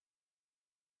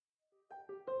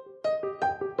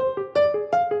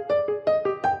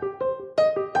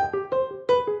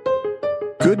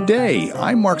Good day,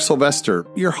 I'm Mark Sylvester,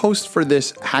 your host for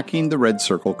this Hacking the Red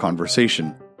Circle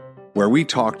conversation, where we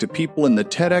talk to people in the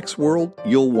TEDx world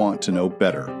you'll want to know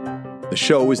better. The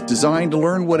show is designed to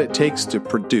learn what it takes to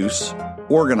produce,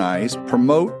 organize,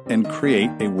 promote, and create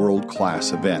a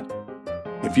world-class event.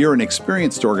 If you're an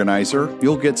experienced organizer,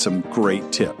 you'll get some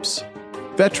great tips.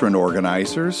 Veteran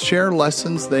organizers share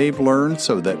lessons they've learned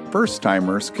so that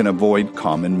first-timers can avoid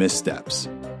common missteps.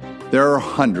 There are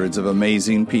hundreds of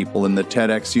amazing people in the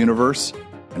TEDx universe,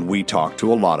 and we talk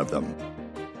to a lot of them.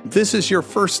 If this is your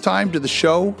first time to the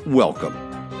show, welcome.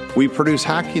 We produce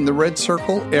Hacking the Red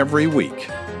Circle every week.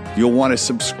 You'll want to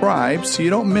subscribe so you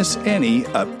don't miss any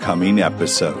upcoming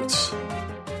episodes.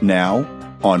 Now,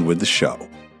 on with the show.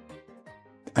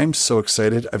 I'm so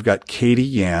excited. I've got Katy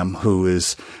Yam, who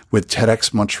is with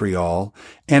TEDxMontreal.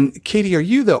 And Katy, are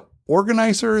you the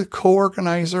organizer,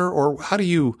 co-organizer, or how do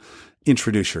you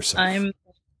introduce yourself?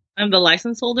 I'm the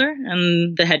license holder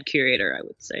and the head curator, I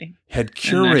would say. Head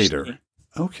curator.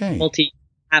 Okay.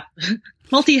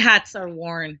 Multi hats are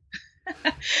worn.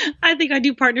 I think I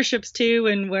do partnerships too,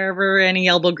 and wherever any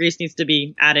elbow grease needs to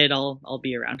be added, I'll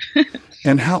be around.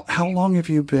 And how long have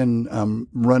you been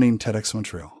running TEDx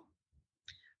Montreal?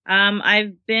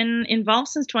 I've been involved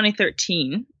since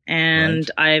 2013, and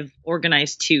right. I've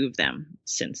organized two of them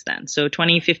since then. So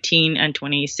 2015 and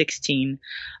 2016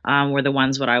 were the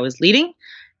ones what I was leading,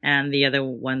 and the other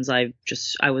ones I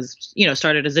was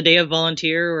started as a day of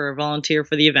volunteer or a volunteer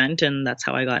for the event, and that's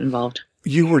how I got involved.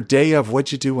 You were day of.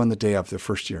 What'd you do on the day of the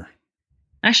first year?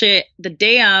 Actually, the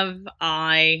day of,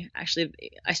 I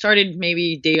started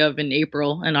maybe day of in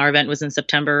April, and our event was in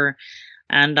September,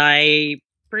 and I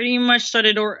pretty much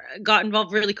got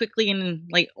involved really quickly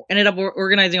and ended up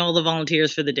organizing all the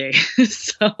volunteers for the day.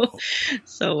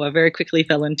 so I very quickly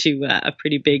fell into a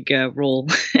pretty big role,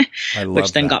 I love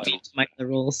which then that. got me into my other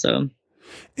role.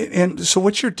 And so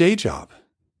what's your day job?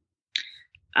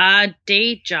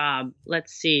 Day job.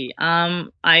 Let's see.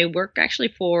 I work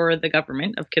actually for the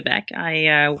government of Quebec.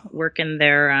 I work in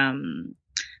their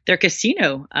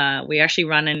casino. We actually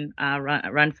run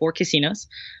 4 casinos.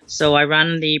 So I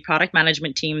run the product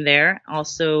management team there,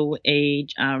 also a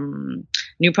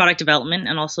new product development,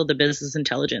 and also the business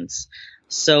intelligence.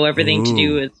 So everything to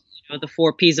do with the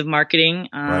 4 P's of marketing,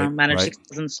 manage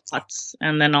 6,000 slots,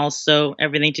 and then also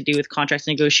everything to do with contracts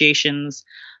negotiations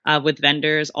with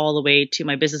vendors, all the way to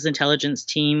my business intelligence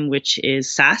team, which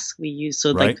is SaaS. We use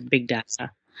big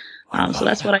data. So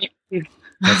that's what I do.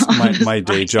 That's my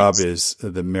day job is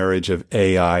the marriage of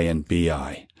AI and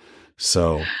BI.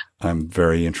 So I'm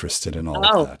very interested in all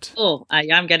of that. Oh,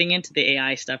 I'm getting into the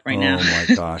AI stuff right now. Oh my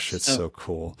gosh, it's so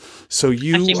cool. So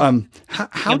you,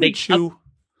 how did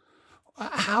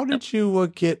you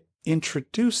get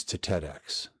introduced to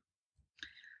TEDx?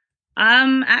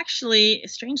 Actually,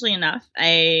 strangely enough,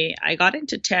 I got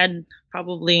into TED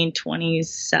probably in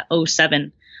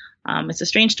 2007. It's a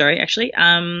strange story, actually.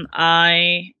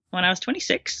 When I was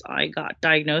 26, I got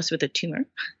diagnosed with a tumor.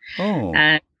 Oh.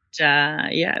 And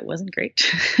it wasn't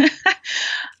great.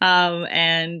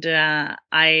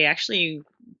 I actually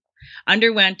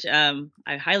underwent,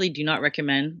 I highly do not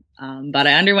recommend, but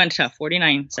I underwent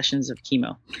 49 sessions of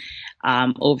chemo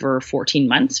over 14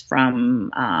 months from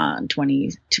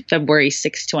February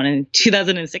 6,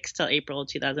 2006 till April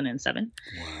 2007.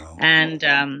 Wow. And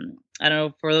I don't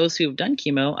know, for those who have done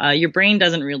chemo, your brain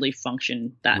doesn't really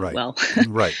function that well.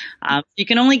 Right. You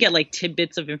can only get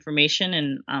tidbits of information,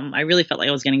 and I really felt like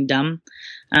I was getting dumb.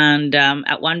 And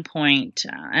at one point,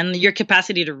 and your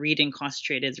capacity to read and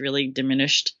concentrate is really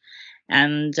diminished.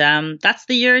 And that's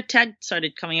the year TED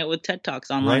started coming out with TED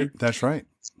Talks online. Right, that's right.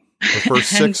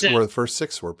 The first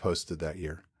 6 were posted that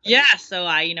year. Yeah, so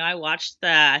I watched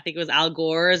I think it was Al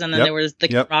Gore's, and then there was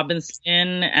Kim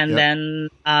Robinson, and then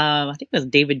I think it was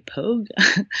David Pogue.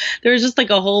 There was just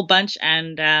a whole bunch,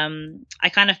 and I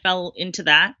kind of fell into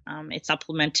that. It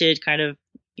supplemented kind of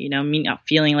me not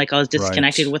feeling like I was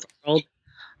disconnected with the world.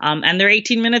 And they're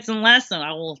 18 minutes and less,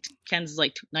 and Ken's is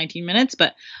 19 minutes,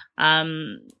 but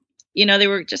they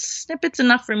were just snippets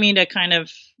enough for me to kind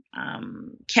of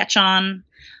catch on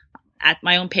at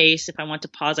my own pace. If I want to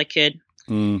pause, I could.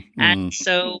 And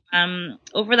so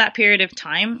over that period of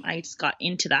time, I just got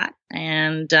into that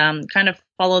and kind of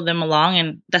followed them along.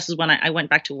 And this is when I went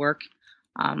back to work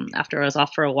after I was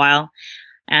off for a while.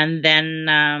 And then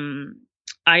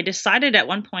I decided at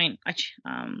one point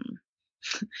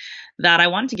that I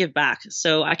wanted to give back.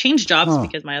 So I changed jobs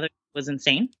because my other was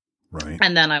insane. Right.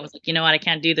 And then I was like, you know what, I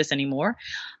can't do this anymore.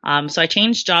 So I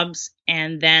changed jobs.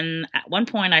 And then at one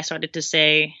point I started to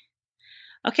say,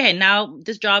 okay, now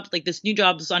this new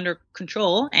job is under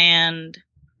control, and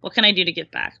what can I do to give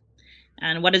back?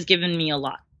 and what has given me a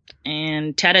lot.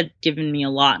 And TED had given me a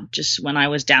lot just when I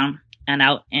was down and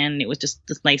out, and it was just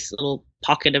this nice little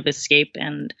pocket of escape.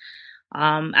 And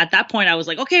at that point, I was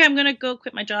like, okay, I'm going to go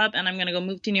quit my job and I'm going to go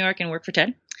move to New York and work for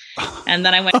TED. And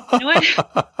then I went, you know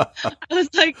what? I was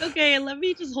like, okay, let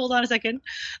me just hold on a second.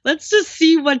 Let's just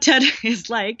see what TED is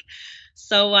like.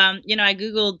 So, I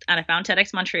Googled and I found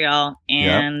TEDx Montreal,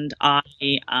 and I,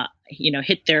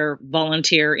 hit their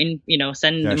volunteer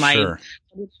send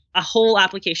a whole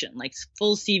application, like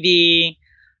full CV,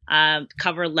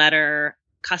 cover letter,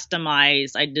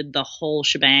 customized. I did the whole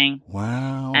shebang.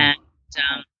 Wow. And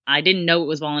I didn't know it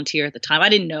was volunteer at the time. I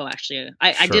didn't know, actually.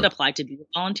 I did apply to be a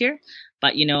volunteer,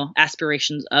 but,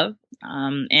 aspirations of.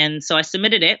 And so I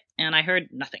submitted it and I heard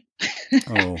nothing.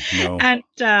 Oh, no. And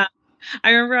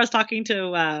I remember I was talking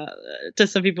to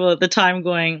some people at the time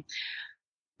going,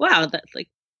 wow, that's like,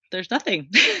 there's nothing.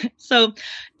 So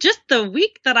just the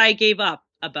week that I gave up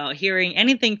about hearing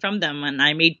anything from them, and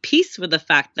I made peace with the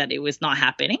fact that it was not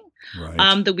happening.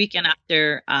 Right. The weekend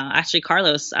after, actually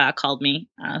Carlos called me,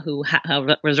 who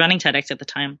was running TEDx at the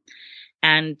time.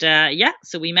 And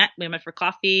so we met for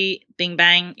coffee, bing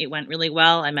bang. It went really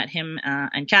well. I met him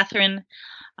and Catherine,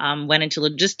 went into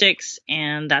logistics,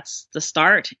 and that's the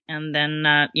start. And then,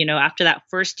 after that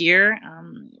first year,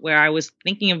 where I was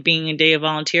thinking of being a day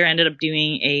volunteer, I ended up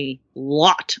doing a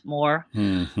lot more.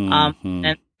 And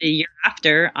the year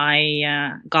after,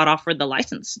 I got offered the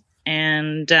license.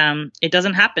 And it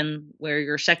doesn't happen where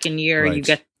your second year you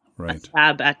get a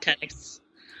tab at TEDx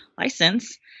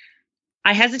license.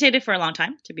 I hesitated for a long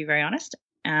time, to be very honest,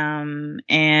 and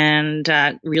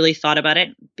really thought about it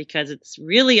because it's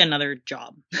really another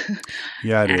job.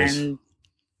 Yeah, it is.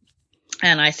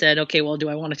 And I said, okay, well, do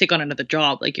I want to take on another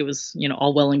job? Like, it was,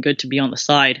 all well and good to be on the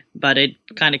side, but it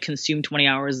kind of consumed 20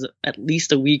 hours at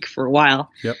least a week for a while.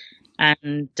 Yep.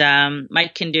 And my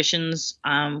conditions,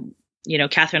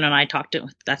 Catherine and I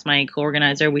that's my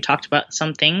co-organizer. We talked about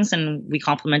some things and we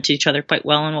complemented each other quite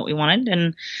well on what we wanted.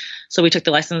 And so we took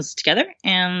the license together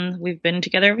and we've been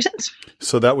together ever since.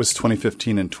 So that was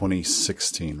 2015 and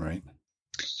 2016, right?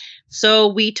 So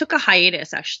we took a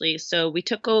hiatus, actually. So we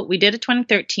did it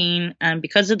 2013, and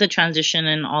because of the transition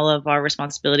and all of our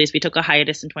responsibilities, we took a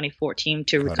hiatus in 2014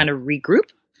 to kind of regroup.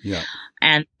 Yeah.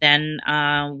 And then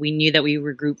we knew that we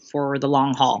regroup for the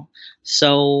long haul.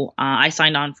 So I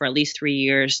signed on for at least 3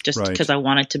 years just because I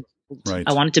wanted to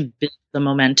build the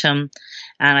momentum.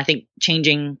 And I think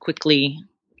changing quickly,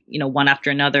 one after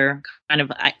another, kind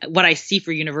of what I see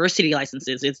for university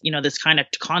licenses is, this kind of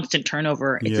constant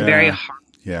turnover. It's very hard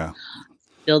to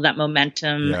build that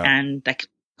momentum and that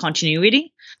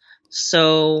continuity.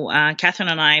 So Catherine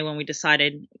and I, when we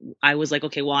decided, I was like,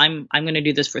 okay, well, I'm going to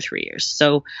do this for 3 years,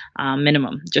 so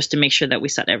minimum, just to make sure that we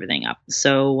set everything up.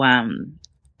 So I'm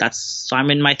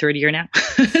in my third year now.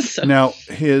 So. Now,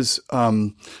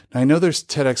 I know there's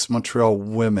TEDx Montreal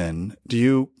women. Do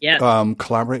you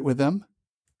collaborate with them?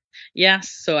 Yes.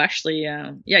 So actually,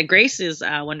 Grace is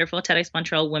wonderful. TEDx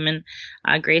Montreal Women.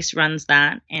 Grace runs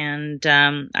that. And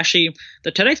actually,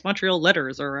 the TEDx Montreal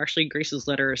letters are actually Grace's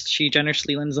letters. She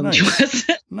generously lends them to us.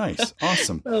 Nice.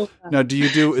 Awesome. So, now,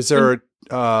 is there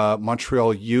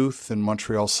Montreal Youth and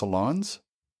Montreal Salons?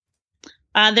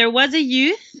 There was a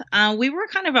youth. We were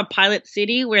kind of a pilot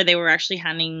city where they were actually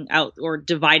handing out or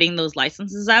dividing those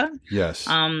licenses out. Yes.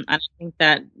 And I think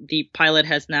that the pilot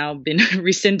has now been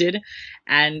rescinded.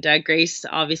 And Grace,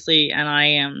 obviously, and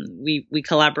I, we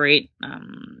collaborate.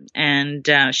 And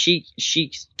she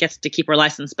gets to keep her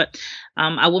license. But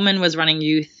a woman was running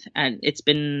youth, and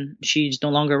she's no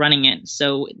longer running it.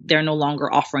 So they're no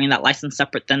longer offering that license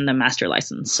separate than the master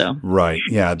license. So right,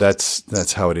 yeah,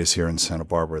 that's how it is here in Santa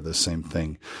Barbara. The same thing.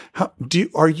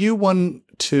 Are you one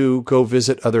to go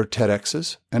visit other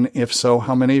TEDx's? And if so,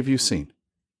 how many have you seen?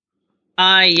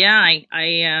 I'm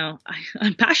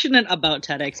passionate about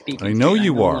TEDx speaking. I know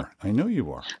you are.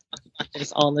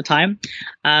 This all the time.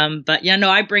 But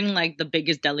I bring like the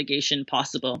biggest delegation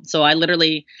possible. So I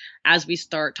literally, as we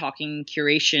start talking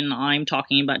curation, I'm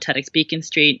talking about TEDx Beacon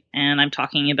Street, and I'm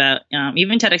talking about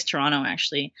even TEDx Toronto,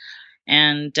 actually.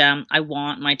 And I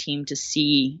want my team to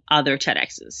see other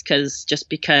TEDx's,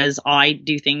 because I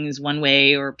do things one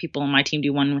way or people on my team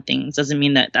do one things doesn't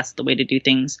mean that that's the way to do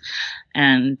things.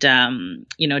 And,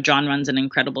 John runs an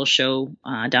incredible show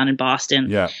down in Boston.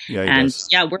 Yeah, he does.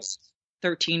 Yeah, we're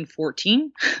 13,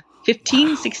 14,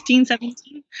 15, 16,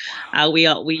 17.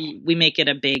 We make it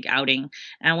a big outing.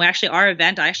 And our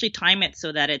event, I actually time it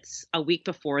so that it's a week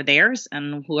before theirs.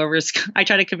 And I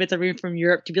try to convince everyone from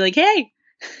Europe to be like, hey,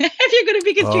 if you're going to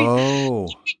Beacon Street,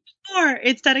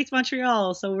 it's TEDx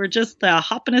Montreal. So we're just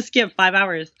hop and a skip 5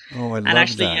 hours. Oh, I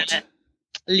love that.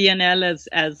 Lionel,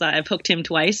 as I've hooked him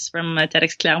twice from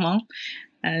TEDx Clermont.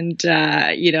 And,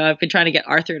 I've been trying to get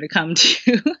Arthur to come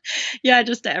to,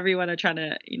 just to everyone. I'm trying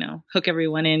to, hook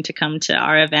everyone in to come to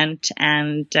our event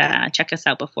and check us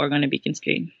out before going to Beacon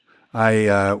Street.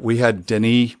 We had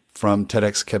Denis from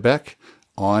TEDx Quebec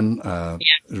on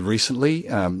recently.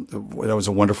 That was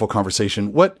a wonderful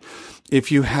conversation. What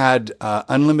if you had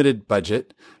unlimited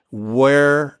budget?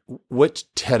 What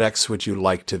TEDx would you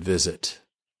like to visit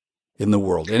in the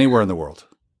world, anywhere in the world?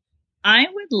 I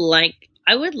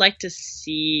would like to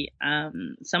see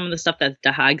some of the stuff that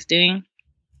The Hague's doing,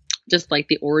 just like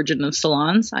the origin of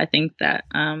salons. I think that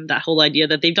that whole idea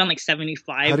that they've done like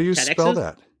 75. How do you TEDx's. spell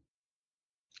that?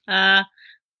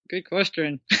 Good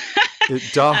question.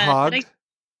 The Hague?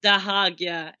 The Hague,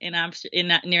 yeah,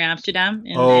 near Amsterdam.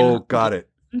 Got it.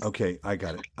 Okay, I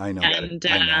got it. I know. And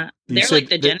they're like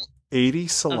the 80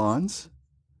 salons.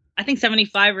 I think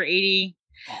 75 or 80.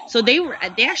 So they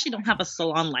actually don't have a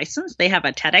salon license. They have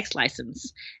a TEDx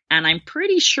license. And I'm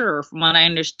pretty sure from what I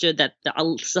understood that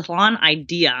the salon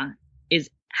idea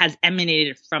has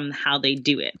emanated from how they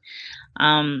do it.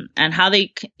 And how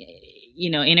they,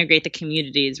 integrate the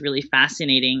community is really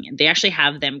fascinating. They actually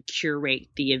have them curate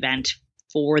the event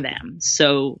for them.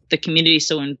 So the community is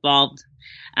so involved.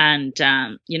 And,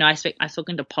 I've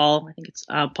spoken to Paul, I think it's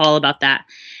Paul about that.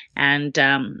 And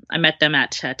I met them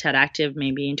at TED Active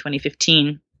maybe in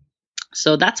 2015.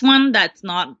 So that's one that's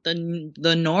not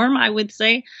the norm, I would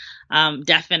say.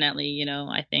 Definitely,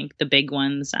 I think the big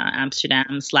ones,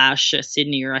 Amsterdam /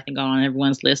 Sydney are, I think, on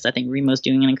everyone's list. I think Remo's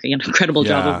doing an incredible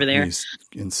job over there. He's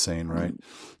insane, right?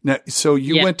 Now, so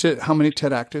you went to, how many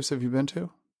TED Actives have you been to?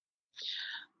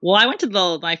 Well, I went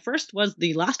to my first was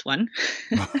the last one.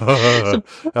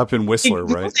 Up in Whistler,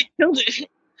 right? Killed it.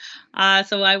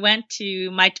 So I went to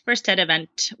my first TED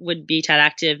event would be TED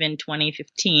Active in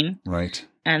 2015. Right.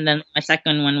 And then my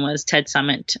second one was TED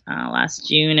Summit last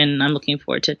June, and I'm looking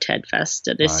forward to TED Fest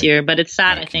this year. But it's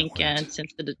sad, I think,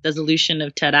 since the dissolution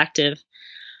of TED Active,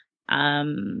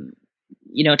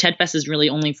 TED Fest is really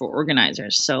only for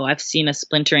organizers. So I've seen a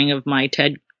splintering of my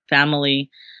TED family,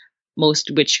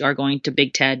 most which are going to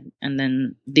Big TED, and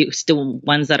then the still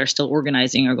ones that are still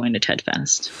organizing are going to TED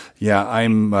Fest.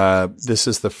 Yeah, this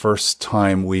is the first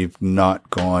time we've not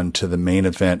gone to the main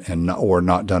event or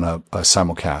not done a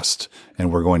simulcast,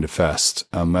 and we're going to Fest.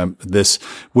 This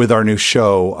with our new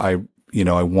show, I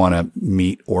want to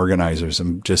meet organizers.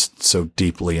 I'm just so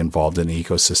deeply involved in the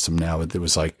ecosystem now. It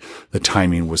was like the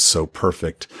timing was so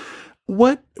perfect.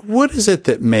 What is it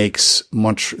that makes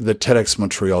the TEDx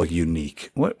Montreal unique?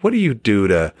 What do you do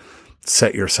to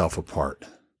set yourself apart?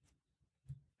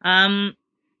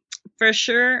 For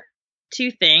sure,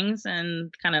 two things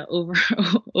and kind of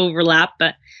overlap,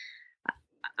 but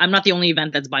I'm not the only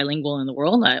event that's bilingual in the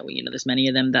world. There's many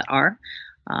of them that are.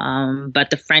 But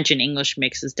the French and English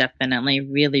mix is definitely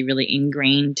really, really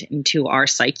ingrained into our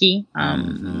psyche.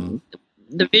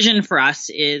 The vision for us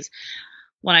is,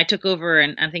 when I took over,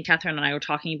 and I think Catherine and I were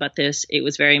talking about this, it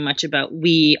was very much about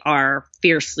we are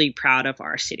fiercely proud of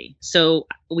our city. So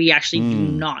we actually do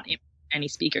not import any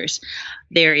speakers.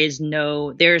 There's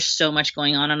so much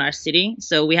going on in our city.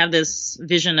 So we have this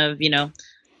vision of,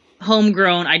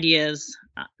 homegrown ideas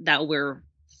that we're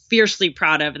fiercely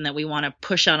proud of and that we want to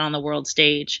push out on the world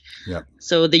stage. Yep.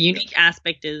 So the unique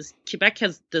aspect is Quebec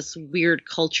has this weird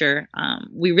culture.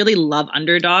 We really love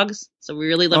underdogs. So we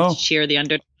really love to cheer the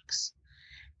underdogs.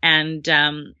 And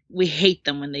we hate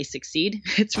them when they succeed.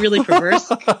 It's really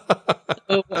perverse.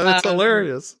 That's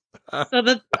hilarious.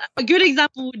 So a good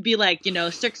example would be like,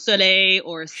 Cirque Soleil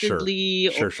or Sidley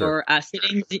or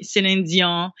Céline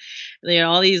Dion. They're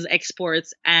all these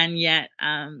exports, and yet,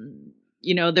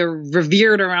 they're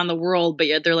revered around the world, but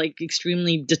yet they're like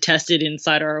extremely detested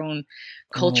inside our own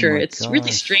culture. It's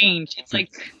really strange. It's like,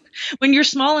 when you're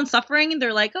small and suffering,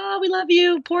 they're like, "Oh, we love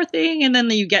you, poor thing," and then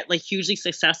you get like hugely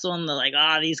successful, and they're like,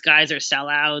 "Oh, these guys are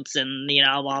sellouts," and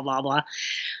blah blah blah.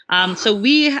 So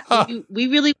we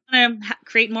really want to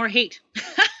create more hate.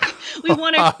 We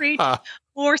want to create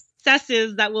more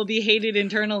successes that will be hated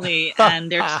internally,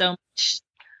 and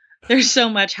there's so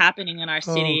much happening in our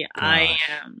city.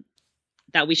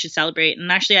 That we should celebrate,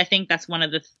 and actually, I think that's one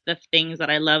of the things that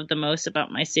I love the most about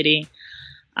my city.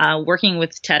 Working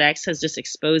with TEDx has just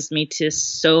exposed me to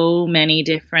so many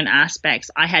different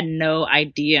aspects. I had no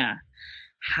idea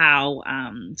how,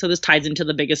 so this ties into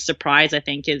the biggest surprise, I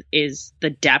think, is the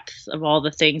depth of all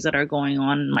the things that are going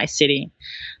on in my city.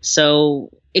 So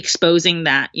exposing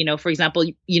that, for example,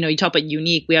 you talk about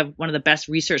unique. We have one of the best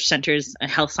research centers in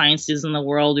health sciences in the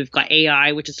world. We've got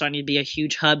AI, which is starting to be a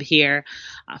huge hub here.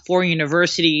 4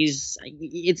 universities.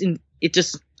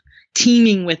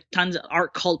 teeming with tons of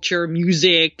art, culture,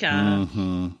 music,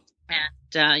 Mm-hmm.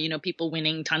 and people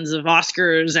winning tons of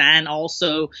Oscars and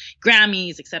also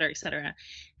Grammys, et cetera, et cetera.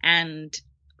 And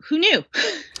who knew?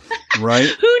 Right.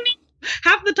 Who knew?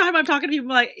 Half the time I'm talking to people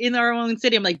like in our own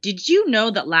city, I'm like, did you know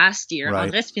that last year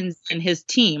Andres Finzi and his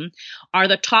team are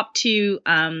the top two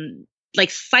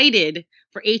cited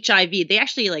for HIV? They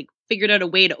actually figured out a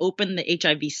way to open the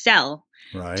HIV cell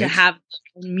to have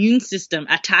the immune system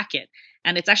attack it.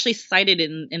 And it's actually cited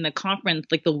in the conference,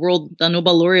 the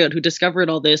Nobel laureate who discovered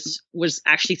all this was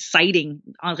actually citing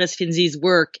Andres Finzi's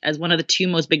work as one of the two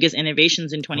most biggest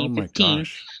innovations in 2015.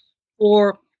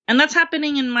 And that's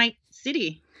happening in my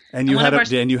city. And you had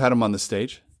him on the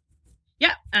stage?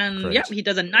 Yeah. And he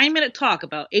does a 9-minute talk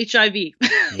about HIV.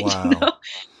 Wow.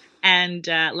 And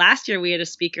last year we had a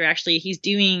speaker, actually, he's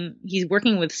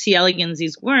working with C. elegans,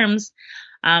 these worms.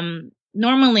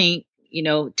 Normally,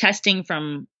 testing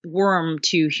from worm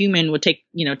to human would take,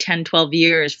 10, 12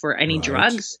 years for any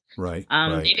drugs. Right.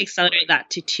 They've accelerated that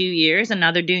to 2 years, and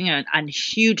now they're doing a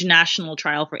huge national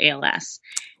trial for ALS.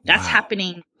 That's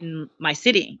happening in my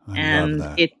city,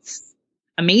 and it's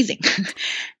amazing.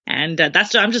 And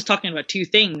I'm just talking about two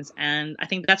things, and I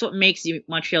think that's what makes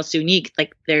Montreal so unique.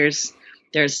 There's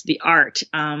the art.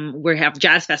 We have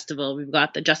jazz festival. We've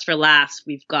got the Just for Laughs.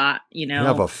 We've got you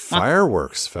have a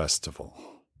fireworks festival.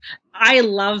 I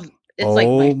love.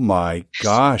 It's my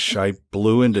gosh! I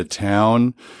blew into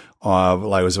town. It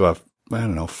was about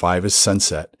 5 is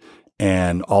sunset,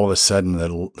 and all of a sudden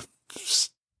the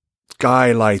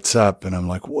sky lights up, and I'm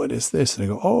like, "What is this?" And I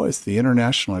go, "Oh, it's the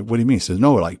international." Like, what do you mean? He says,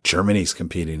 "No, Germany's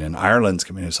competing and Ireland's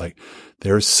competing." It's like,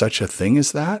 there's such a thing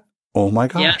as that? Oh my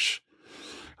gosh!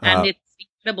 Yeah. And it's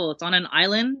incredible. It's on an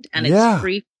island, and it's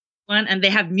free. And they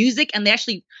have music, and they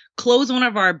actually close one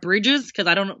of our bridges because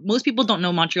most people don't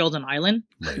know Montreal's an island.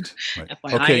 Right.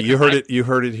 Okay, you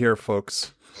heard it here,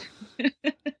 folks.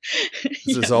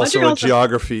 This is also a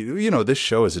geography. This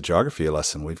show is a geography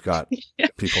lesson. We've got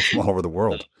people from all over the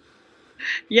world.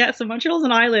 Yeah, so Montreal's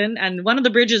an island, and one of the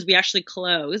bridges we actually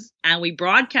close, and we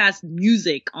broadcast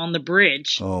music on the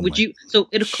bridge. So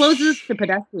it closes to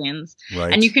pedestrians,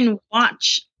 and you can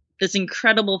watch this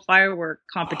incredible firework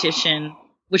competition,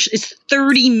 which is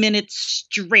 30 minutes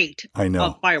straight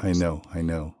of fireworks. I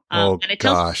know. And it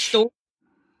tells a story.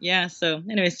 Yeah. So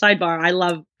anyway,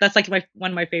 sidebar. That's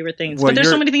one of my favorite things. But there's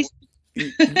so many things.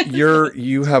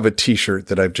 You have a T-shirt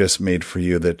that I've just made for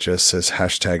you that just says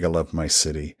 #I love my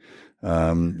city.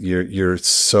 You're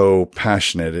so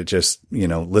passionate. It just,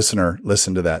 listener,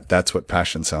 listen to that. That's what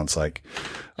passion sounds like.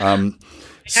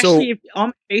 Actually, on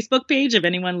my Facebook page, if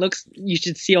anyone looks, you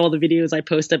should see all the videos I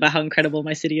post about how incredible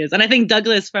my city is. And I think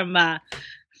Douglas from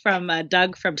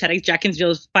Doug from TEDx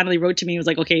Jacksonville finally wrote to me and was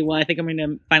like, okay, well, I think I'm going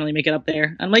to finally make it up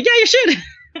there. I'm like, yeah, you should.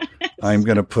 I'm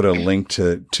going to put a link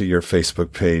to your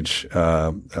Facebook page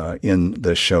in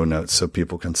the show notes so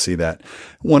people can see that.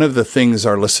 One of the things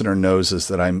our listener knows is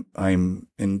that I'm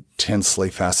intensely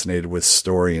fascinated with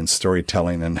story and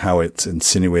storytelling and how it's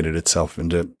insinuated itself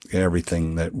into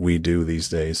everything that we do these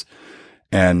days.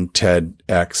 And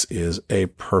TEDx is a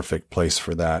perfect place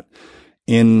for that.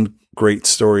 In great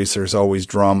stories, there's always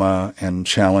drama and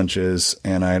challenges,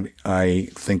 and I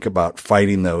think about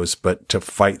fighting those, but to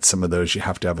fight some of those, you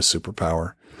have to have a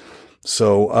superpower.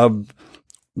 So of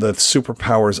the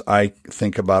superpowers, I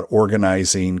think about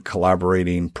organizing,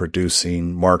 collaborating,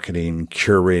 producing, marketing,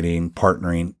 curating,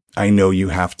 partnering. I know you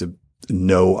have to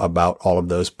know about all of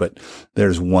those, but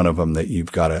there's one of them that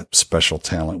you've got a special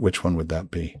talent. Which one would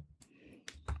that be?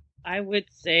 I would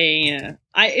say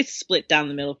it's split down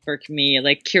the middle for me.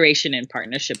 Like curation and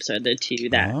partnerships are the two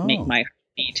that make my heart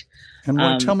beat.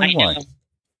 And tell me why.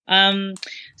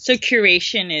 So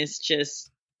curation is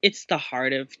it's the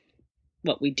heart of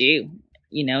what we do.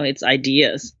 It's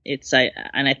ideas.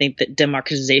 And I think that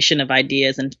democratization of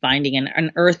ideas and finding and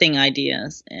unearthing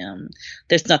ideas.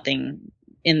 There's nothing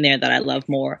in there that I love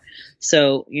more.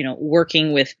 So,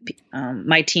 working with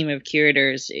my team of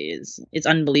curators is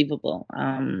unbelievable.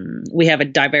 We have a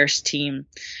diverse team.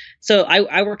 So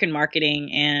I work in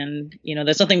marketing, and,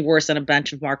 there's nothing worse than a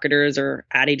bunch of marketers or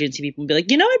ad agency people be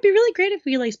like, it'd be really great if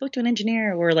we spoke to an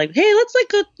engineer, or hey, let's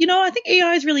go, I think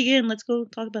AI is really in, let's go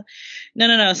talk about.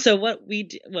 No. So what we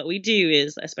do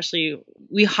is, especially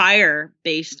we hire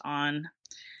based on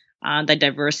the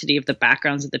diversity of the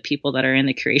backgrounds of the people that are in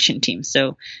the curation team.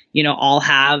 So, all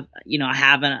have, I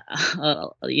have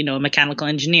a mechanical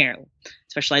engineer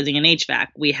specializing in HVAC.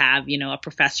 We have, a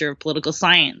professor of political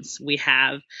science. We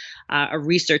have a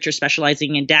researcher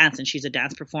specializing in dance, and she's a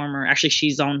dance performer. Actually,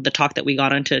 she's on the talk that we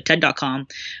got onto TED.com.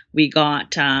 We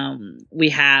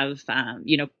have,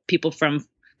 people from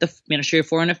the Ministry of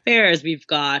Foreign Affairs. We've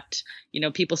got,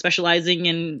 people specializing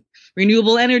in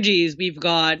renewable energies. We've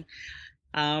got,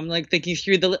 thinking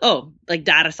through like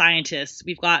data scientists.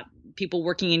 We've got people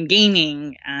working in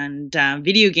gaming and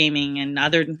video gaming and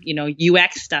other,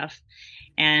 UX stuff.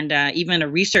 And even a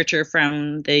researcher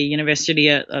from the University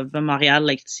of Montreal,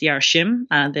 like C.R. Shim,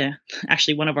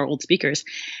 actually one of our old speakers.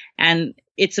 And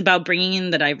it's about bringing in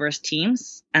the diverse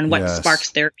teams and what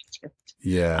sparks their interest.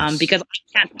 Yes. Because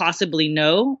I can't possibly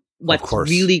know what's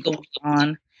really going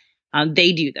on.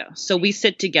 They do, though. So we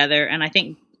sit together, and I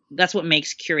think that's what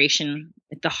makes curation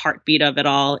the heartbeat of it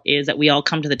all, is that we all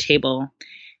come to the table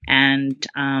and,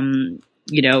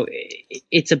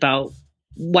 it's about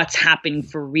what's happening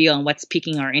for real and what's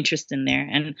piquing our interest in there.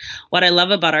 And what I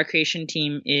love about our creation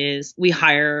team is we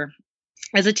hire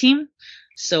as a team.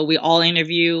 So we all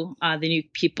interview the new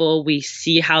people. We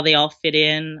see how they all fit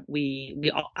in.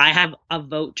 I have a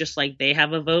vote just like they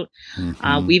have a vote.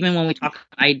 Mm-hmm. Even when we talk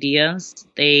ideas,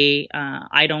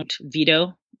 I don't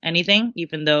veto anything,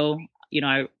 even though,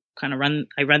 I run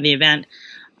the event.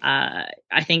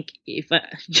 I think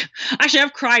actually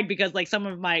I've cried because like some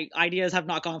of my ideas have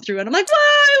not gone through, and I'm like,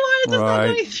 why is this not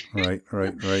going through?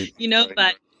 Right.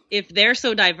 But if they're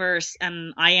so diverse,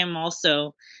 and I am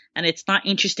also, and it's not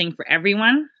interesting for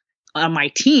everyone on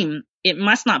my team, it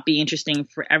must not be interesting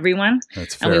for everyone.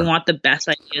 That's fair. And we want the best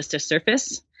ideas to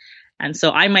surface. And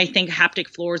so I might think haptic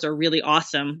floors are really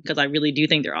awesome, because I really do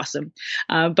think they're awesome.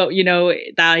 But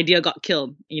that idea got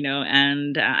killed,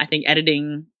 and I think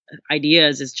editing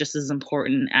ideas is just as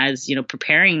important as,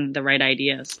 preparing the right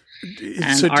ideas.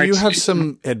 So do you have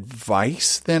some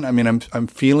advice then? I mean, I'm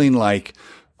feeling like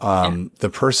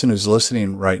the person who's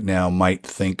listening right now might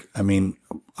think, I mean,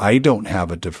 I don't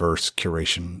have a diverse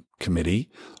curation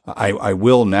committee. I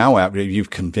will now after you've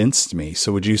convinced me.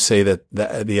 So would you say that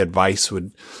the advice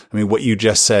would, I mean, what you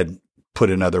just said, put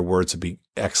in other words, would be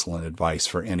excellent advice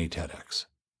for any TEDx?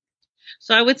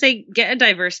 So I would say get a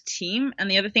diverse team. And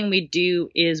the other thing we do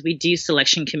is we do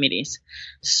selection committees.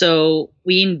 So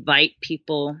we invite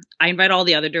people. I invite all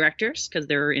the other directors because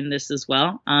they're in this as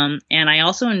well. And I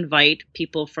also invite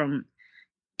people from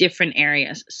different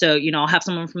areas. So, I'll have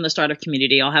someone from the startup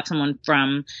community. I'll have someone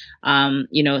from,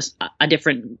 a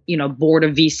different, board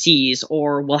of VCs,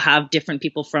 or we'll have different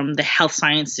people from the health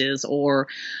sciences or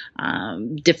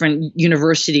different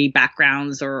university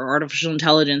backgrounds or artificial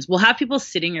intelligence. We'll have people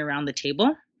sitting around the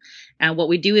table. And what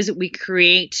we do is we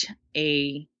create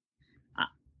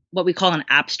what we call an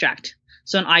abstract.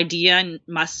 So an idea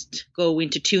must go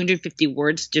into 250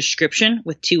 words description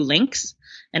with 2 links.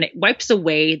 And it wipes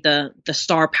away the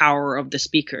star power of the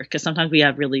speaker, because sometimes we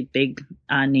have really big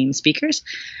name speakers.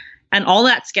 And all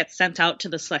that gets sent out to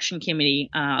the selection committee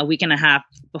a week and a half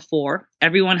before.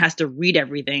 Everyone has to read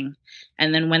everything.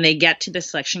 And then when they get to the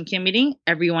selection committee,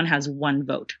 everyone has 1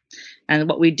 vote. And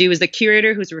what we do is the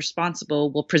curator, who's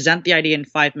responsible, will present the idea in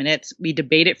 5 minutes. We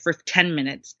debate it for 10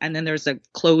 minutes, and then there's a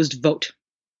closed vote.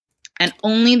 And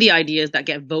only the ideas that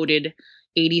get voted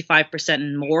 85%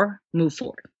 and more move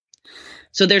forward.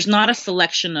 So there's not a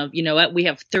selection of, we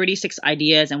have 36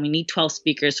 ideas and we need 12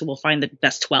 speakers, so we'll find the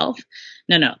best 12.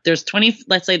 No. There's 20,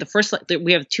 let's say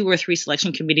we have 2 or 3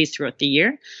 selection committees throughout the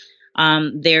year.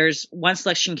 There's 1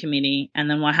 selection committee, and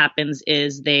then what happens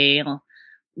is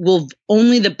will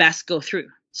only the best go through.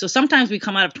 So sometimes we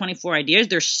come out of 24 ideas,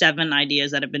 there's 7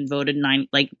 ideas that have been voted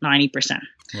 90%.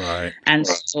 Right. And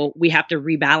so we have to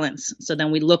rebalance. So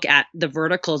then we look at the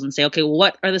verticals and say, okay, well,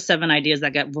 what are the 7 ideas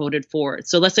that got voted forward?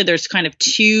 So let's say there's kind of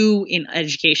 2 in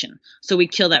education. So we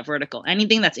kill that vertical.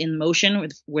 Anything that's in motion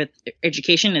with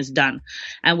education is done.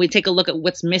 And we take a look at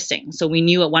what's missing. So we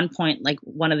knew at one point, like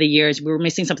one of the years, we were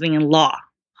missing something in law.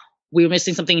 We were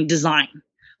missing something in design.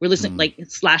 We're listening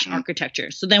 / architecture.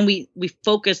 So then we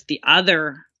focus the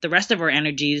rest of our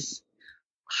energies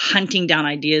hunting down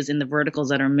ideas in the verticals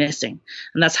that are missing.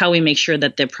 And that's how we make sure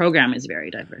that the program is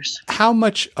very diverse.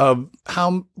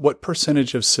 What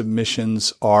percentage of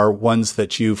submissions are ones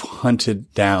that you've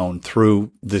hunted down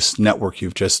through this network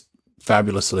you've just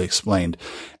fabulously explained?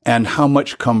 And how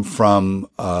much come from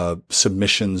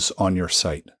submissions on your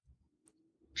site?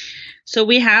 So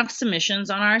we have submissions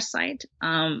on our site,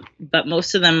 but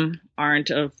most of them aren't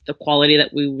of the quality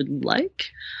that we would like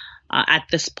at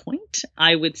this point.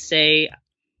 I would say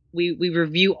we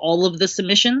review all of the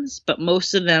submissions, but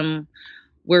most of them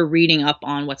we're reading up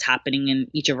on what's happening in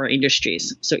each of our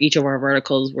industries. So each of our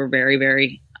verticals, we're very,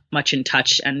 very much in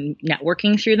touch and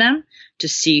networking through them to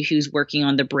see who's working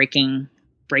on the breaking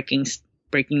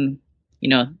the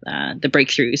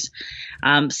breakthroughs.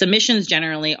 Submissions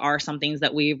generally are some things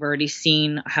that we've already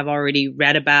seen, have already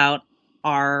read about,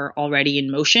 are already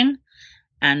in motion,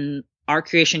 and our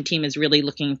creation team is really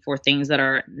looking for things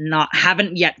that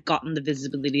haven't yet gotten the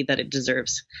visibility that it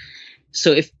deserves.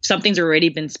 So if something's already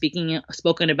been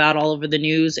spoken about all over the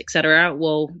news, etc.,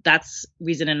 well, that's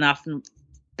reason enough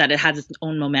that it has its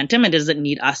own momentum and doesn't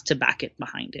need us to back it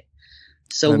behind it.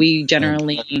 So we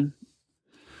generally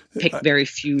pick very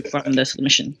few from the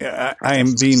submission. I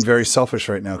am being very selfish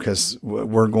right now because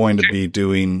we're going to be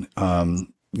doing,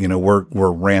 we're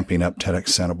ramping up TEDx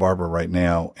Santa Barbara right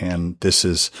now. And this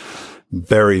is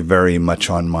very, very much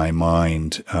on my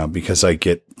mind, because I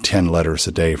get 10 letters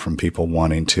a day from people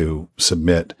wanting to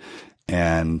submit.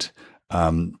 And,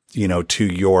 to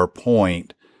your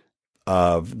point,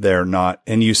 they're not,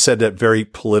 and you said that very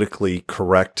politically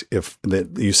correct. If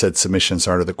that you said submissions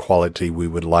aren't of the quality we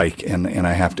would like, and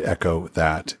I have to echo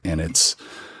that. And it's,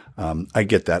 I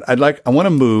get that. I want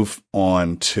to move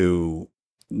on to,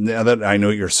 now that I know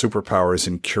your superpowers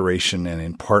in curation and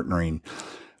in partnering.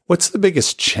 What's the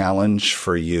biggest challenge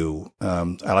for you? I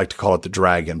like to call it the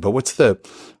dragon, but what's the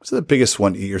biggest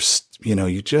one you're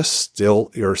still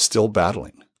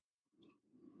battling?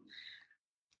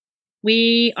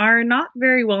 We are not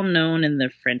very well known in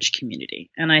the French community.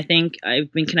 And I think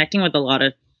I've been connecting with a lot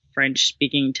of French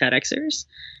speaking TEDxers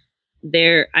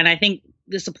there. And I think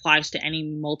this applies to any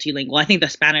multilingual. I think the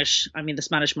Spanish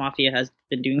Mafia has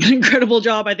been doing an incredible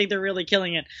job. I think they're really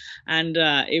killing it. And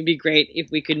it would be great if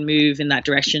we could move in that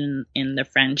direction in the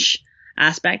French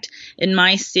aspect. In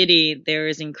my city, there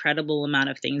is incredible amount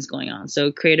of things going on.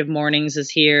 So Creative Mornings is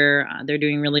here. They're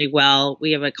doing really well.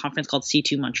 We have a conference called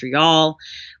C2 Montreal.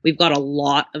 We've got a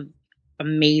lot of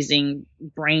amazing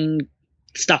brain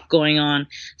stuff going on.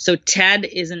 So TED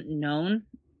isn't known,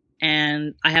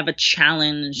 and I have a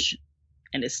challenge,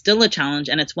 and it's still a challenge.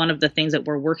 And it's one of the things that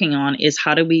we're working on is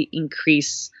how do we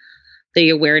increase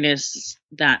the awareness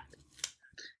that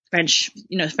French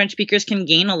speakers can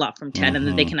gain a lot from TED, and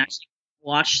that they can actually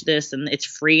watch this, and it's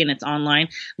free and it's online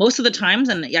most of the times,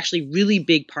 and actually really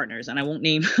big partners, and I won't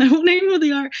name who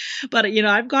they are, but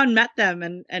I've gone and met them,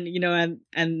 and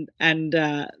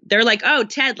they're like, oh,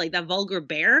 TED, like that vulgar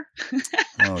bear.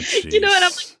 Oh, geez. And I'm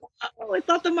like, oh, it's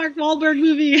not the Mark Wahlberg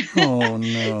movie. Oh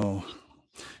no.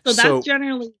 So that's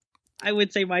generally, I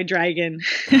would say, my dragon.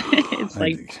 It's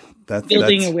like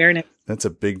building awareness. That's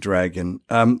a big dragon.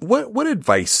 What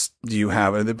advice do you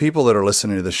have? The people that are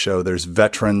listening to the show, there's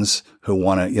veterans who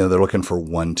want to, they're looking for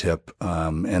one tip.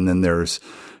 And then there's,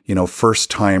 first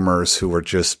timers who are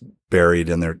just buried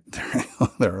and they're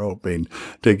hoping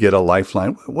to get a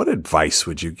lifeline. What advice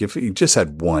would you give? If you just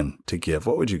had one to give,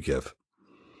 what would you give?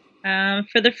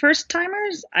 For the first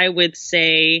timers, I would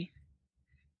say,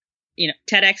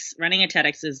 running a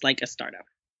TEDx is like a startup.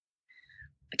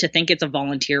 To think it's a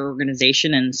volunteer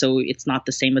organization, and so it's not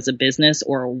the same as a business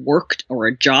or a work or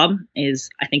a job, is,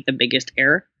 I think, the biggest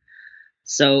error.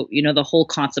 So, the whole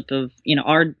concept of,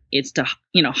 it's to,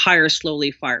 hire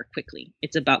slowly, fire quickly.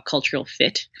 It's about cultural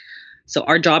fit. So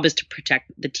our job is to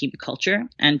protect the team culture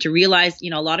and to realize,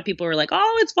 a lot of people are like,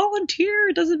 oh, it's volunteer,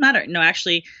 it doesn't matter. No,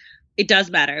 actually, it does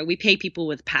matter. We pay people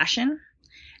with passion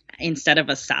instead of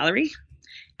a salary.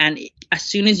 And as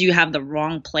soon as you have the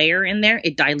wrong player in there,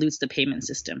 it dilutes the payment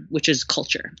system, which is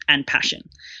culture and passion.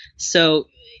 So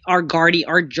our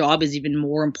job is even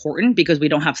more important because we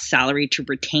don't have salary to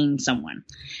retain someone.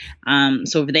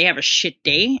 So if they have a shit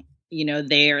day,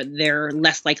 they're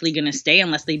less likely going to stay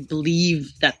unless they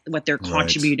believe that what they're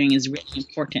contributing is really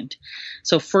important.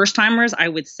 So first timers, I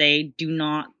would say, do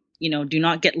not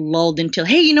get lulled into,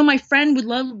 hey, my friend would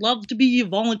love to be a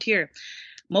volunteer.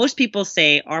 Most people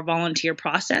say our volunteer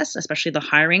process, especially the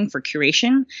hiring for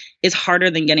curation, is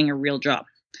harder than getting a real job.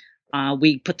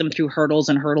 We put them through hurdles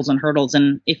and hurdles and hurdles.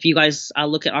 And if you guys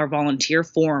look at our volunteer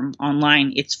form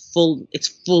online, it's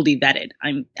fully vetted.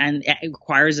 And it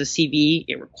requires a CV.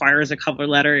 It requires a cover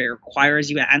letter. It requires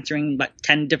you answering like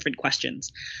 10 different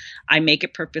questions. I make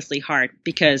it purposely hard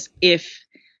because if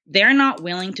they're not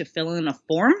willing to fill in a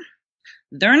form,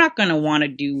 they're not going to want to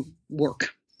do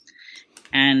work.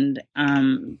 And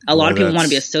a lot of people want to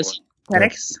be associate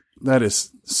TEDx. That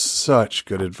is such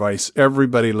good advice.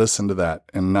 Everybody listen to that.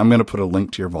 And I'm going to put a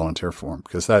link to your volunteer form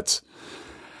because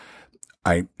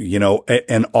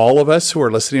and all of us who are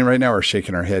listening right now are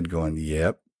shaking our head going,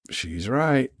 yep, she's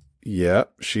right.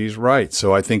 Yep, she's right.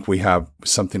 So I think we have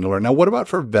something to learn. Now, what about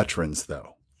for veterans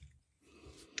though?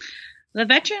 The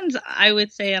veterans, I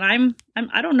would say, and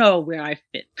I don't know where I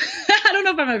fit. I don't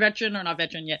know if I'm a veteran or not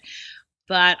veteran yet.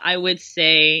 But I would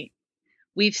say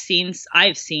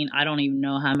I've seen, I don't even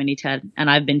know how many TED, and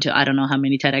I've been to, I don't know how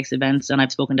many TEDx events, and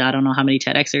I've spoken to, I don't know how many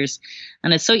TEDxers.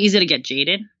 And it's so easy to get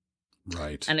jaded.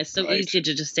 Right. And it's so easy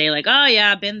to just say like, oh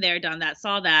yeah, been there, done that,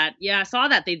 saw that. Yeah, I saw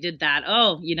that they did that.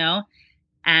 Oh,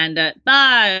 and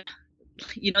that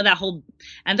whole,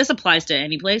 and this applies to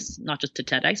any place, not just to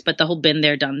TEDx, but the whole been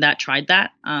there, done that, tried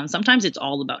that. Sometimes it's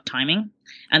all about timing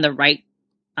and the right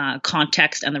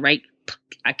context and the right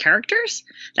characters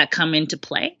that come into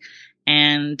play.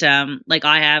 And like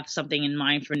I have something in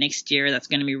mind for next year that's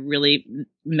going to be really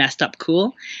messed up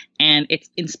cool. And it's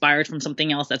inspired from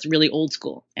something else that's really old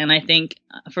school. And I think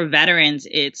for veterans,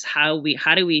 it's how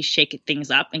do we shake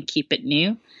things up and keep it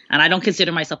new? And I don't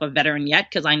consider myself a veteran yet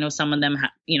because I know some of them,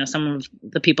 some of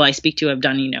the people I speak to have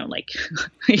done, like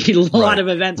a lot of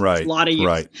events, a lot of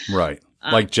years. Right.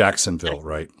 Like Jacksonville,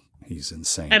 right? He's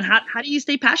insane. And how do you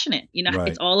stay passionate?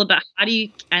 It's all about how do you,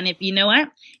 and if you know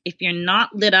what, if you're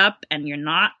not lit up and you're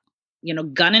not,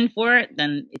 gunning for it,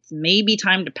 then it's maybe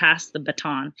time to pass the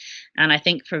baton. And I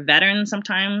think for veterans,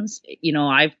 sometimes,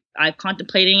 I've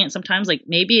contemplating it sometimes, like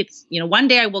maybe it's, one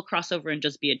day I will cross over and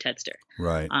just be a TEDster.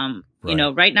 Right.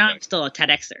 Right now I'm still a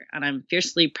TEDxer, and I'm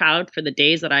fiercely proud for the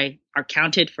days that I are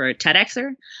counted for a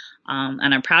TEDxer.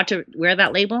 And I'm proud to wear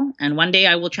that label. And one day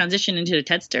I will transition into a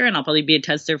TEDster, and I'll probably be a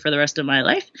TEDster for the rest of my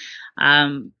life.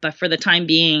 But for the time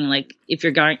being, like if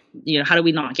you're going, how do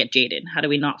we not get jaded? How do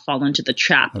we not fall into the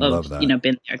trap of,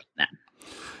 been there, that?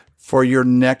 For your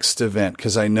next event,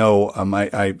 because I know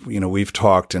we've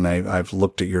talked and I've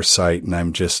looked at your site, and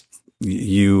I'm just,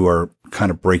 you are kind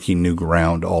of breaking new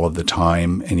ground all of the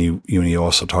time. And you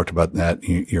also talked about that,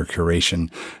 your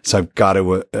curation. So I've got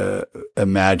to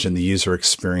imagine the user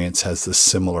experience has this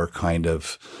similar kind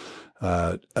of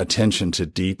attention to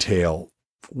detail.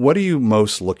 What are you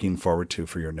most looking forward to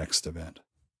for your next event?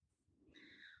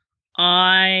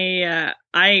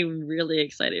 I'm really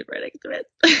excited for our next event.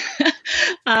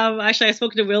 Actually, I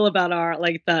spoke to Will about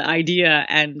the idea,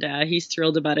 and he's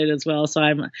thrilled about it as well. So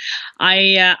I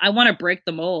want to break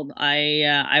the mold.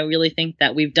 I really think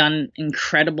that we've done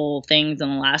incredible things in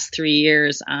the last 3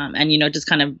 years, and just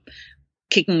kind of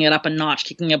kicking it up a notch,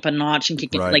 and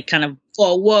kicking like kind of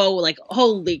whoa, like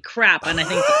holy crap. And I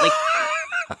think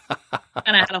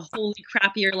and I had a holy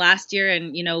crap year last year,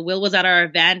 and Will was at our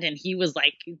event and he was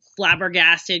like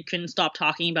flabbergasted, couldn't stop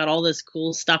talking about all this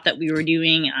cool stuff that we were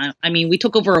doing. We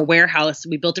took over a warehouse,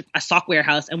 we built a sock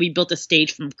warehouse, and we built a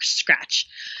stage from scratch.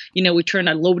 We turned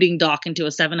a loading dock into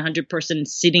a 700 person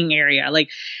sitting area.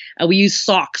 We used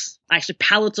socks, actually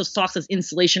pallets of socks as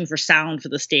insulation for sound for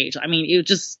the stage. It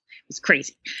was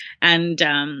crazy. And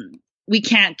we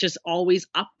can't just always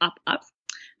up.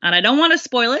 And I don't want to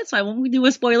spoil it, so I won't do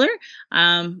a spoiler.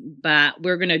 But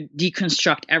we're going to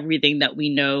deconstruct everything that we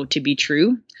know to be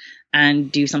true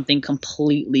and do something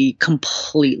completely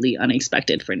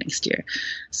unexpected for next year.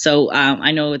 So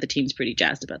I know the team's pretty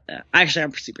jazzed about that. Actually,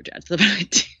 I'm super jazzed about it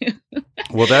too.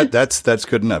 Well, that's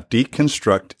good enough.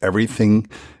 Deconstruct everything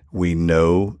we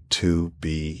know to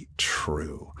be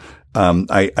true.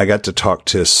 I got to talk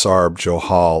to Sarb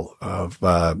Johal of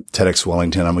TEDx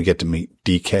Wellington. I'm going to get to meet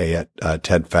DK at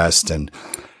TED Fest, and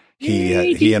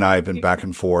he and I have been back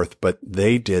and forth, but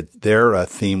their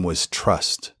theme was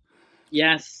trust.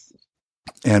 Yes.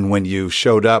 And when you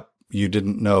showed up, you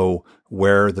didn't know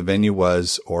where the venue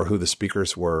was or who the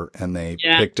speakers were, and they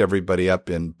picked everybody up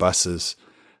in buses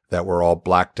that were all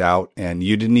blacked out, and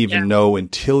you didn't even know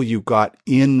until you got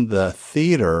in the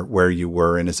theater where you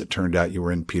were. And as it turned out, you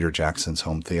were in Peter Jackson's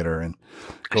home theater. And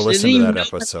go listen to that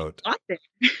episode.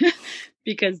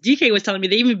 Because DK was telling me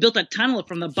they even built a tunnel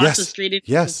from the buses straight into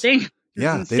the thing.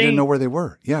 Yeah, they didn't know where they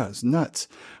were. Yeah, it's nuts.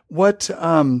 What? So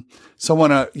I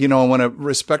want to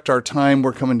respect our time.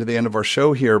 We're coming to the end of our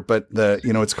show here, but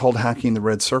it's called Hacking the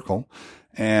Red Circle,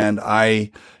 and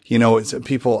it's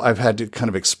people, I've had to kind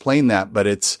of explain that, but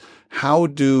it's how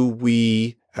do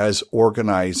we as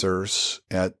organizers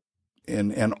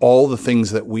and all the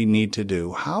things that we need to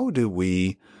do, how do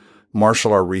we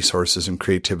marshal our resources and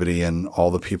creativity and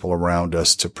all the people around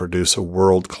us to produce a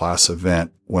world-class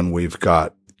event when we've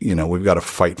got to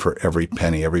fight for every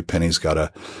penny. Every penny's got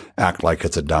to act like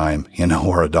it's a dime,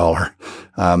 or a dollar.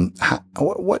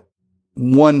 What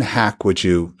one hack would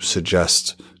you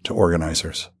suggest to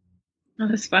organizers? Oh,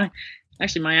 that's fine.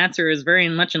 Actually, my answer is very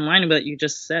much in line with what you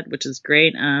just said, which is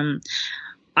great.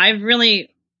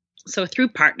 So through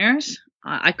partners,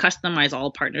 I customize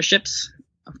all partnerships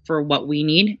for what we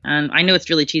need. And I know it's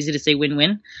really cheesy to say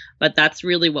win-win, but that's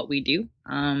really what we do.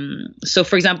 So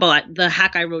for example, the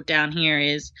hack I wrote down here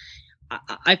is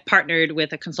I've partnered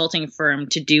with a consulting firm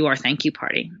to do our thank you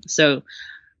party. So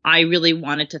I really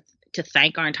wanted to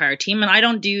thank our entire team. And I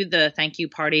don't do the thank you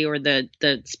party or the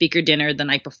speaker dinner the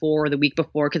night before or the week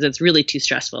before, because it's really too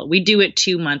stressful. We do it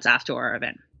 2 months after our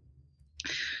event.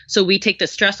 So we take the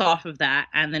stress off of that,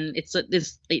 and then it's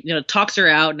this, talks are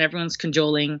out and everyone's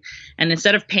cajoling, and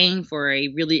instead of paying for a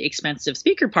really expensive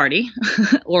speaker party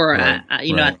or a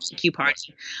TQ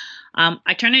party,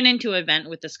 I turn it into an event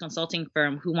with this consulting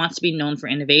firm who wants to be known for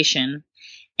innovation,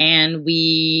 and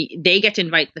they get to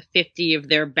invite the 50 of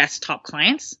their best top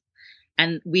clients.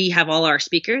 And we have all our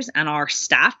speakers and our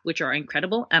staff, which are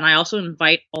incredible. And I also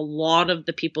invite a lot of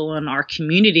the people in our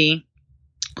community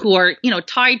who are,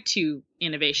 tied to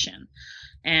innovation.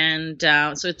 And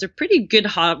so it's a pretty good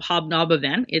hobnob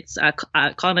event. It's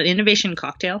called an innovation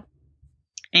cocktail.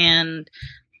 And,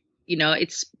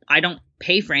 I don't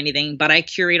pay for anything, but I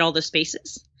curate all the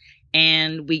spaces.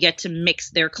 And we get to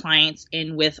mix their clients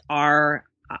in with our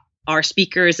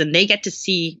speakers, and they get to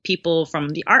see people from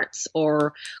the arts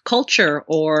or culture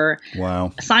or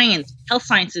science, health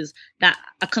sciences that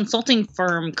a consulting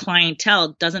firm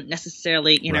clientele doesn't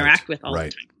necessarily interact with all the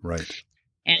time. Right.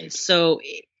 And so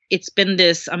it's been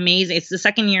this amazing, it's the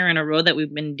second year in a row that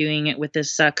we've been doing it with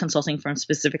this consulting firm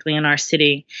specifically in our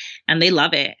city, and they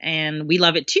love it. And we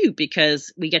love it too,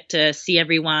 because we get to see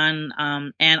everyone.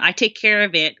 And I take care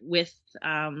of it with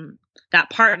that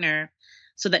partner,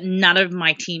 so that none of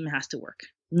my team has to work.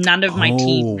 None of my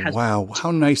team has. Wow.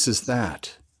 How nice is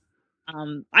that?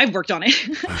 I've worked on it.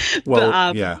 But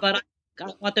I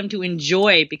want them to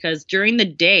enjoy, because during the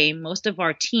day, most of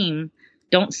our team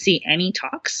don't see any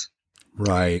talks.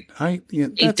 Right.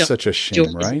 That's such a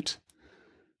shame, right?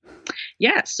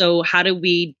 Yeah. So how do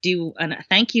we do a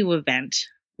thank you event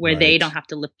where they don't have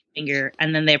to lift a finger,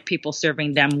 and then there are people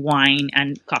serving them wine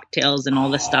and cocktails and all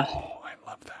this stuff? Oh, I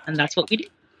love that. And that's what we do.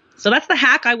 So that's the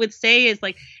hack, I would say, is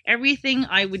like everything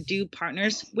I would do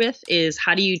partners with is,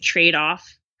 how do you trade off?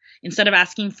 Instead of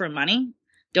asking for money,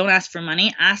 don't ask for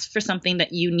money. Ask for something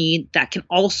that you need that can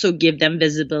also give them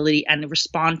visibility and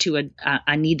respond to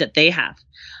a need that they have.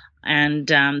 And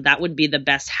that would be the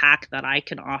best hack that I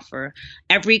can offer.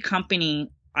 Every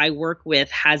company I work with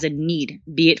has a need,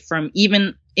 be it from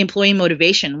even employee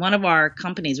motivation. One of our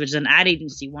companies, which is an ad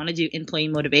agency, want to do employee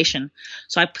motivation.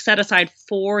 So I set aside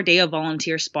 4 day of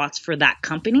volunteer spots for that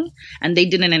company. And they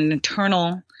did an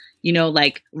internal,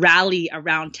 rally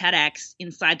around TEDx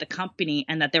inside the company,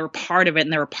 and that they were part of it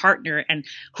and they were a partner. And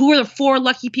who are the 4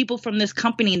 lucky people from this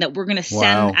company that we're going to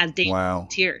send as day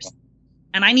volunteers?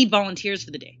 And I need volunteers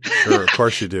for the day. Sure, of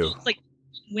course you do. It's like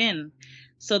win.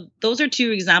 So those are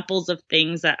 2 examples of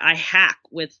things that I hack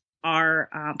with our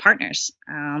partners.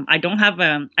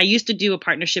 I used to do a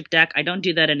partnership deck. I don't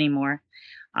do that anymore.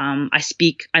 I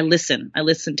speak, I listen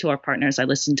to our partners. I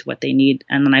listen to what they need,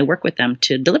 and then I work with them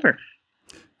to deliver.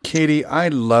 Katy, I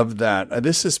love that.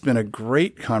 This has been a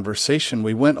great conversation.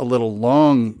 We went a little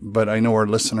long, but I know our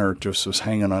listener just was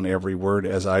hanging on every word,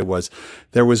 as I was.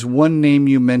 There was one name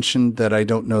you mentioned that I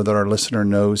don't know that our listener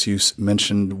knows. You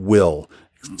mentioned Will.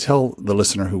 Tell the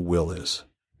listener who Will is.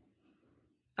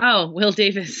 Oh, Will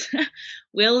Davis.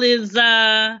 Will is,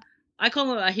 I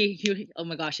call him, oh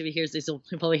my gosh, if he hears this, he'll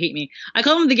probably hate me. I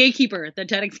call him the gatekeeper, the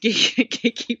TEDx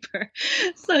gatekeeper.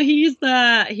 So he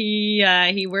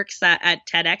works at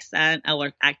TEDx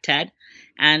or at TED,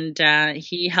 and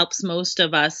he helps most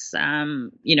of us,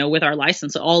 with our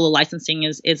license. So all the licensing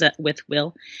is with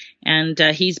Will, and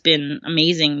he's been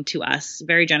amazing to us,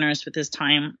 very generous with his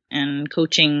time and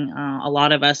coaching a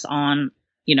lot of us on,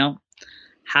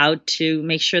 how to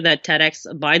make sure that TEDx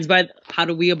how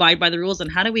do we abide by the rules, and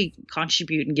how do we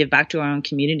contribute and give back to our own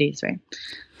communities, right?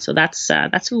 So that's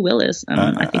who Will is.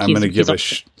 I think I'm going to give a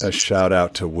shout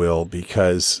out to Will,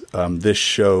 because this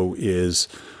show is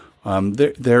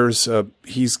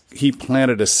he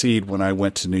planted a seed when I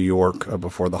went to New York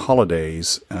before the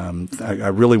holidays. I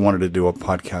really wanted to do a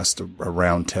podcast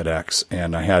around TEDx,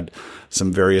 and I had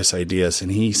some various ideas,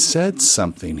 and he said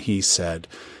something. He said,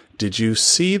 "Did you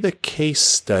see the case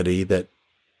study that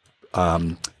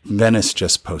Venice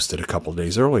just posted a couple of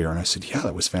days earlier?" And I said, "Yeah,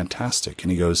 that was fantastic."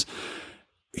 And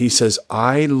he says,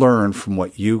 "I learned from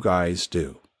what you guys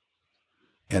do."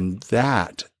 And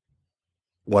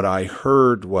what I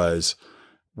heard was,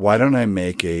 why don't I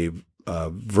make a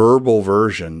verbal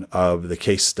version of the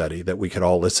case study that we could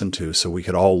all listen to, so we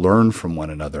could all learn from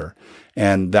one another?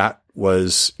 And that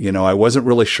was, I wasn't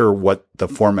really sure what the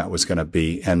format was going to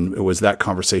be. And it was that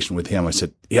conversation with him. I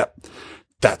said, yep,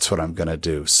 that's what I'm going to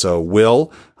do. So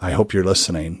Will, I hope you're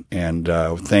listening, and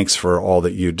thanks for all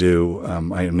that you do.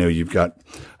 I know you've got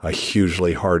a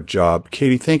hugely hard job.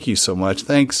 Katy, thank you so much.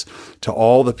 Thanks to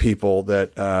all the people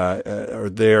that are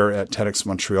there at TEDx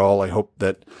Montreal. I hope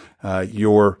that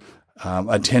your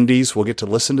attendees will get to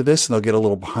listen to this, and they'll get a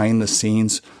little behind the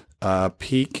scenes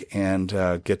peek and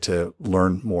get to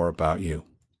learn more about you.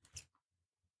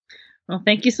 Well,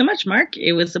 thank you so much, Mark.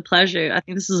 It was a pleasure. I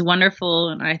think this is wonderful,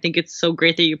 and I think it's so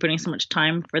great that you're putting so much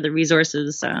time for the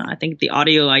resources. I think the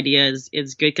audio idea is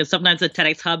good, because sometimes the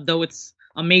TEDx Hub, though it's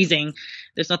amazing,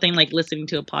 there's nothing like listening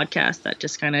to a podcast that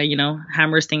just kind of,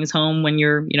 hammers things home when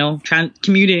you're,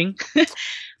 commuting.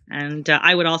 And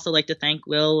I would also like to thank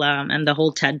Will and the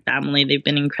whole TED family. They've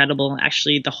been incredible.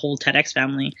 Actually, the whole TEDx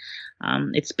family.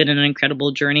 It's been an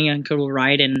incredible journey, an incredible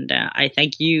ride, and I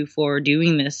thank you for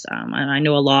doing this. And I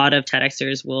know a lot of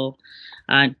TEDxers will,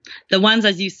 the ones,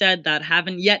 as you said, that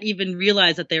haven't yet even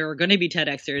realized that there are going to be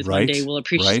TEDxers one day will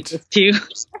appreciate this too.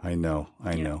 I know.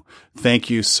 Thank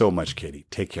you so much, Katy.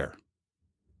 Take care.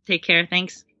 Take care.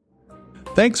 Thanks.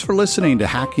 Thanks for listening to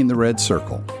Hacking the Red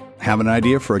Circle. Have an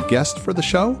idea for a guest for the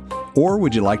show? Or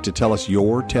would you like to tell us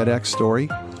your TEDx story?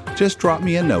 Just drop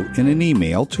me a note in an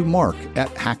email to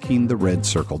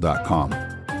mark@hackingtheredcircle.com.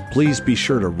 Please be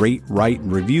sure to rate, write,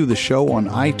 and review the show on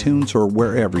iTunes or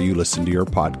wherever you listen to your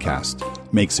podcast.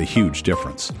 Makes a huge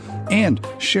difference. And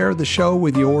share the show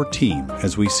with your team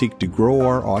as we seek to grow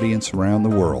our audience around the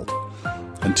world.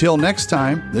 Until next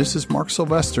time, this is Mark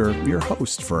Sylvester, your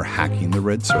host for Hacking the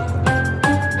Red Circle.